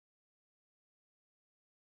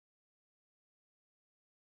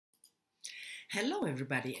Hello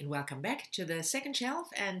everybody and welcome back to the second shelf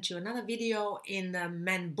and to another video in the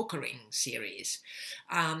ManBookering series.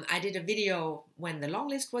 I did a video when the long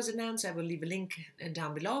list was announced. I will leave a link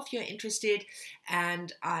down below if you're interested.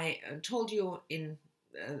 And I told you in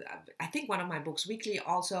I think one of my books weekly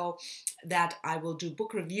also that I will do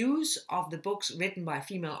book reviews of the books written by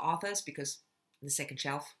female authors, because the second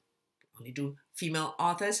shelf only do female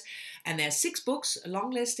authors, and there are 6 books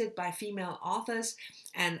long listed by female authors,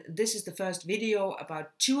 and this is the first video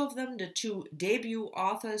about 2 of them, the 2 debut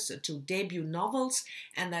authors, the 2 debut novels,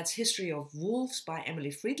 and that's History of Wolves by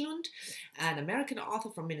Emily Fridlund, an American author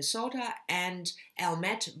from Minnesota, and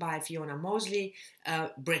Elmet by Fiona Mozley, a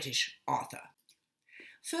British author.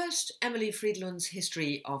 First, Emily Fridlund's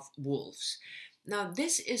History of Wolves. Now,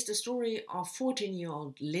 this is the story of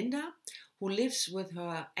 14-year-old Linda, who lives with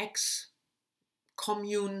her ex-commune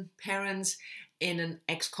parents in an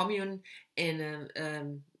ex-commune in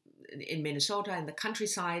Minnesota, in the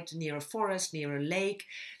countryside, near a forest, near a lake,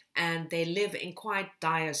 and they live in quite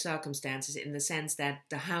dire circumstances in the sense that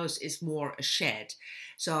the house is more a shed.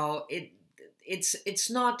 So it's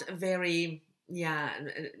not a very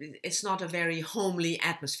it's not a very homely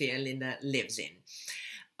atmosphere Linda lives in.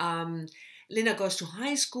 Linda goes to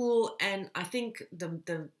high school, and I think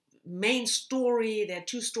the main story, there are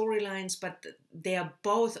 2 storylines, but they are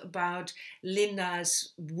both about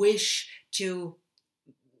Linda's wish to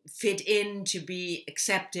fit in, to be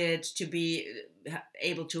accepted, to be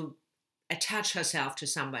able to attach herself to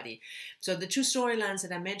somebody. So the 2 storylines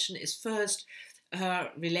that I mentioned is first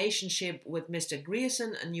her relationship with Mr.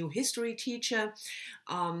 Grierson, a new history teacher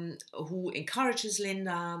who encourages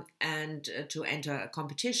Linda and to enter a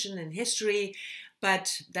competition in history.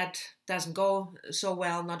 But that doesn't go so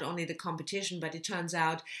well, not only the competition, but it turns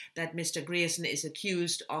out that Mr. Grierson is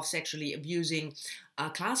accused of sexually abusing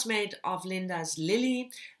a classmate of Linda's,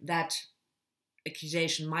 Lily. That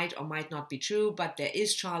accusation might or might not be true, but there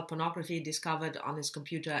is child pornography discovered on his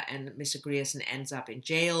computer, and Mr. Grierson ends up in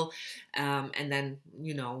jail. And then,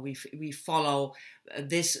 you know, we follow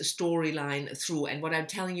this storyline through. And what I'm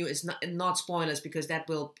telling you is not spoilers, because that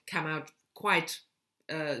will come out quite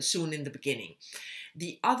soon in the beginning.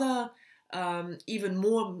 The other,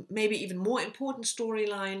 maybe even more important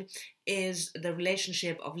storyline is the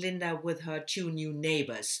relationship of Linda with her 2 new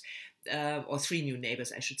neighbors, or 3 new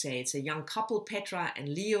neighbors, I should say. It's a young couple, Petra and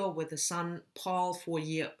Leo, with a son, Paul, 4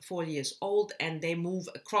 years old, and they move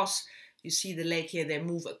across. You see the lake here. They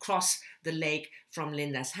move across the lake from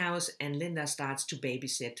Linda's house, and Linda starts to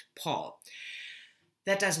babysit Paul.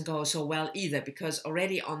 That doesn't go so well either, because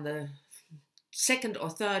already on the 2nd or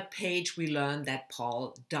 3rd page we learn that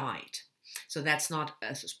Paul died. So that's not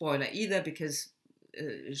a spoiler either, because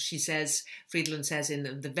Fridlund says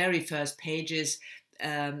in the very first pages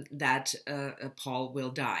that Paul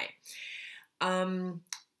will die.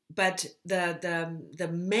 But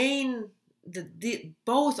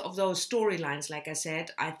both of those storylines, like I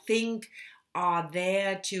said, I think are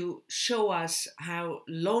there to show us how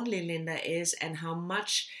lonely Linda is and how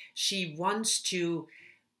much she wants to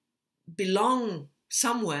belong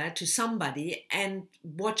somewhere to somebody, and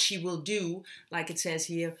what she will do, like it says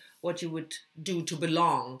here, what you would do to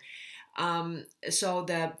belong. So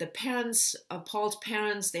the parents, Paul's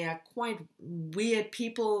parents, they are quite weird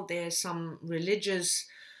people. There's some religious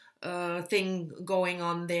thing going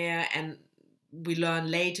on there, and we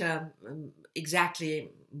learn later exactly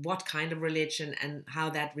what kind of religion and how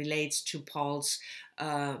that relates to Paul's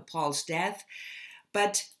death.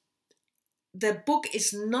 But the book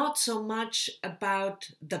is not so much about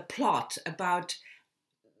the plot, about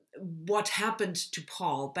what happened to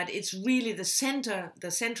Paul, but it's really the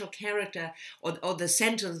central character, or the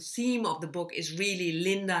central theme of the book is really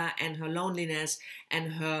Linda and her loneliness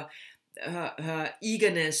and her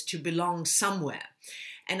eagerness to belong somewhere.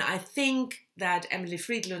 And I think that Emily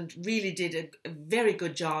Fridlund really did a very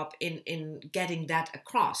good job in getting that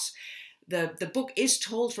across. The book is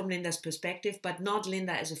told from Linda's perspective, but not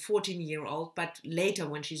Linda as a 14-year-old, but later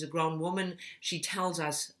when she's a grown woman, she tells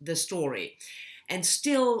us the story. And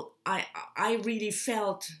still, I really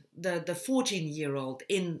felt the 14-year-old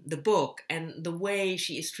in the book, and the way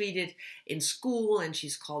she is treated in school, and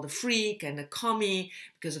she's called a freak and a commie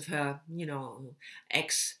because of her,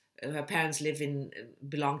 her parents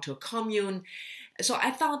belong to a commune. So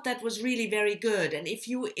I thought that was really very good. And if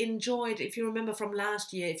you remember from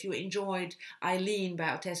last year, if you enjoyed Eileen by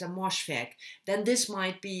Ottessa Moshfegh, then this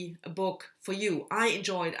might be a book for you. I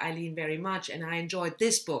enjoyed Eileen very much, and I enjoyed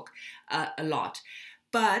this book a lot.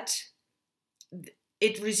 But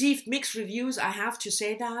it received mixed reviews, I have to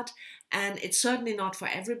say that, and it's certainly not for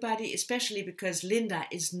everybody, especially because Linda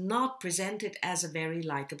is not presented as a very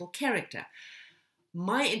likable character.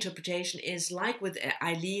 My interpretation is, like with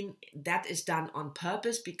Eileen, that is done on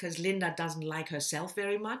purpose because Linda doesn't like herself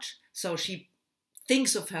very much. So she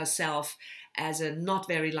thinks of herself as a not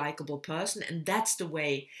very likable person, and that's the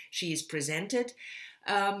way she is presented.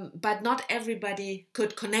 But not everybody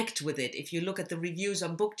could connect with it. If you look at the reviews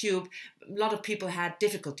on BookTube, a lot of people had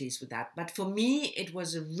difficulties with that. But for me, it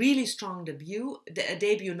was a really strong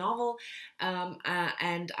debut novel,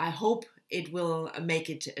 and I hope it will make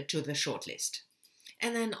it to the shortlist.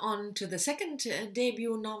 And then on to the second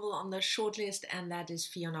debut novel on the shortlist, and that is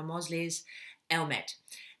Fiona Mozley's Elmet.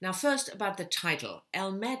 Now, first about the title.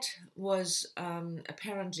 Elmet was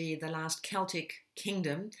apparently the last Celtic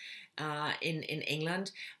kingdom in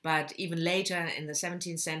England, but even later in the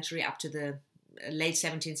 17th century, up to the late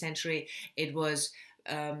 17th century, it was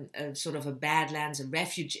a sort of a badlands, a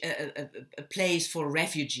place for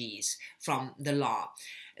refugees from the law.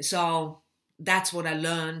 So that's what I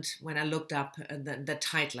learned when I looked up the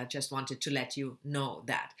title. I just wanted to let you know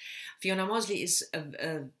that. Fiona Mozley is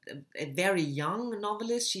a very young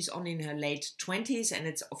novelist. She's only in her late 20s, and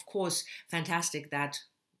it's, of course, fantastic that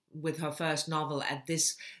with her first novel at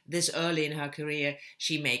this early in her career,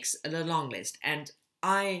 she makes the long list. And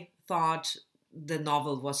I thought the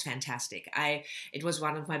novel was fantastic. It was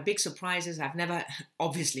one of my big surprises. I've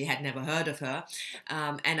obviously had never heard of her,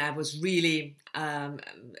 and I was really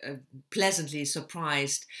pleasantly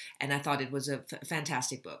surprised, and I thought it was a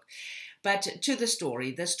fantastic book. But to the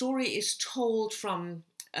story is told from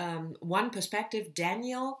one perspective.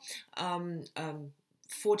 Daniel,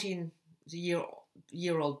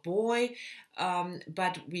 14-year-old boy,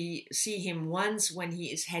 but we see him once when he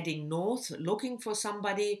is heading north looking for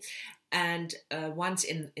somebody, and once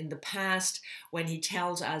in the past when he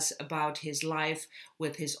tells us about his life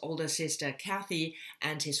with his older sister Kathy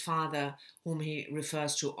and his father, whom he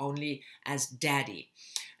refers to only as Daddy.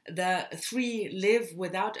 The three live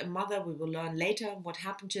without a mother. We will learn later what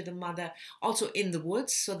happened to the mother, also in the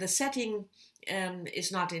woods. So the setting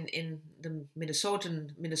is not in the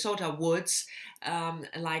Minnesota woods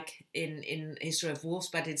like in History of Wolves,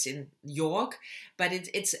 but it's in York. But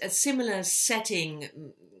it's a similar setting,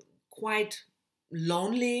 quite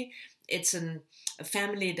lonely. It's a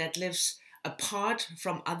family that lives apart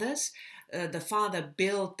from others. The father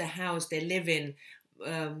built the house they live in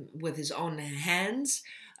with his own hands.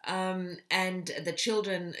 And the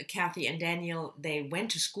children, Kathy and Daniel, they went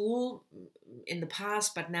to school in the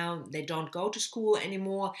past, but now they don't go to school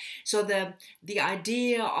anymore. So the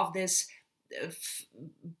idea of this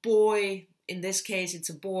boy, in this case, it's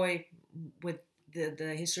a boy with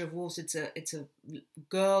the History of Wolves, it's a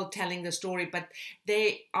girl telling the story, but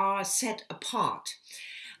they are set apart.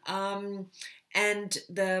 And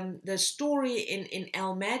the story in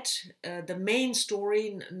Elmet, the main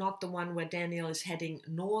story, not the one where Daniel is heading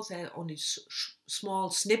north, there are only small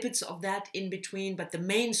snippets of that in between, but the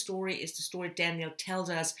main story is the story Daniel tells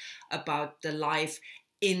us about the life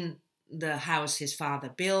in the house his father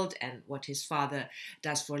built and what his father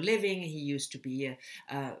does for a living. He used to be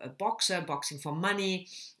a boxer, boxing for money.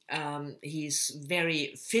 He's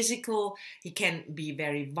very physical. He can be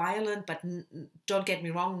very violent, but don't get me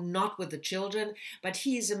wrong, not with the children. But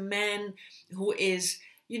he's a man who is,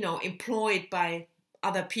 employed by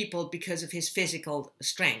other people because of his physical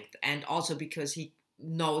strength and also because he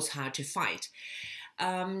knows how to fight.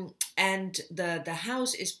 And the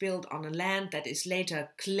house is built on a land that is later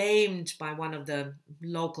claimed by one of the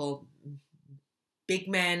local big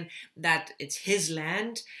men that it's his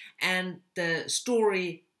land, and the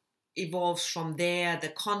story evolves from there, the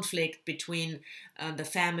conflict between the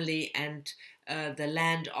family and the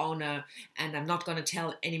landowner. And I'm not going to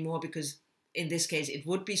tell anymore because in this case it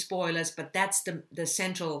would be spoilers, but that's the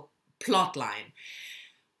central plot line.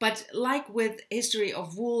 But like with History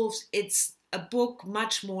of Wolves, it's a book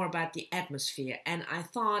much more about the atmosphere. And I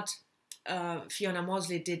thought Fiona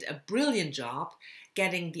Mozley did a brilliant job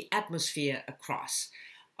getting the atmosphere across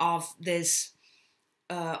of this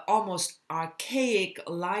almost archaic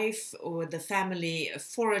life, or the family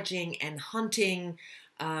foraging and hunting,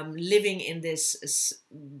 living in this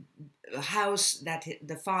house that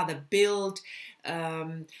the father built.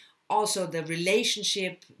 Also the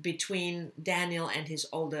relationship between Daniel and his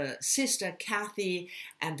older sister Kathy,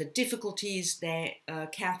 and the difficulties that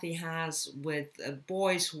Kathy has with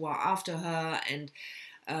boys who are after her, and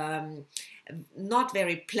not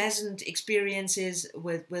very pleasant experiences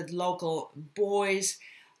with local boys.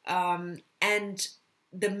 And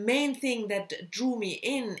the main thing that drew me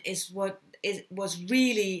in is was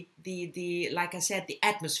really the like I said, the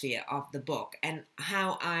atmosphere of the book, and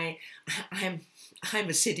how I'm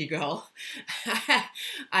a city girl.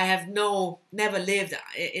 I have never lived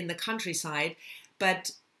in the countryside,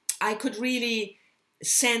 but I could really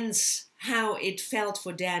sense how it felt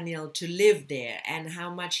for Daniel to live there and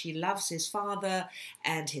how much he loves his father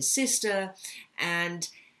and his sister. And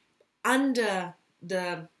under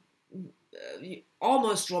the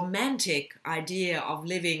almost romantic idea of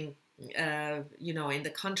living, in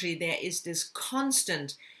the country, there is this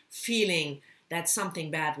constant feeling that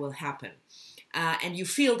something bad will happen. And you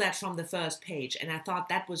feel that from the first page. And I thought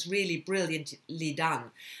that was really brilliantly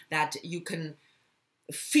done, that you can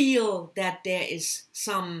feel that there is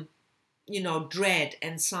some, dread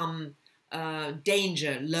and some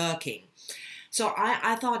danger lurking. So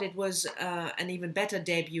I thought it was an even better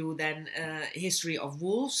debut than History of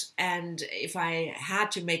Wolves. And if I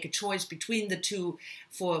had to make a choice between the two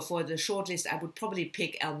for the shortlist, I would probably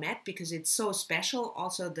pick Elmet, because it's so special.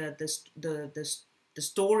 Also the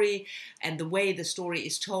story and the way the story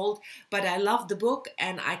is told. But I love the book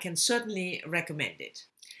and I can certainly recommend it.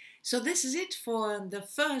 So this is it for the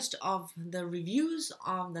first of the reviews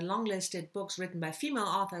of the long-listed books written by female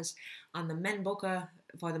authors on the ManBooker,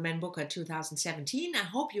 for the ManBooker 2017. I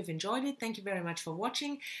hope you've enjoyed it. Thank you very much for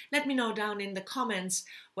watching. Let me know down in the comments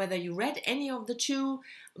whether you read any of the two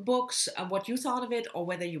books, what you thought of it, or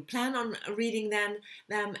whether you plan on reading them.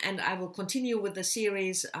 And I will continue with the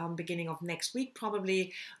series beginning of next week,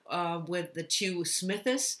 probably with the two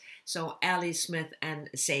Smiths, so Ali Smith and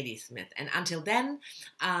Sadie Smith. And until then,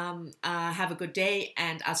 have a good day,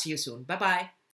 and I'll see you soon. Bye-bye.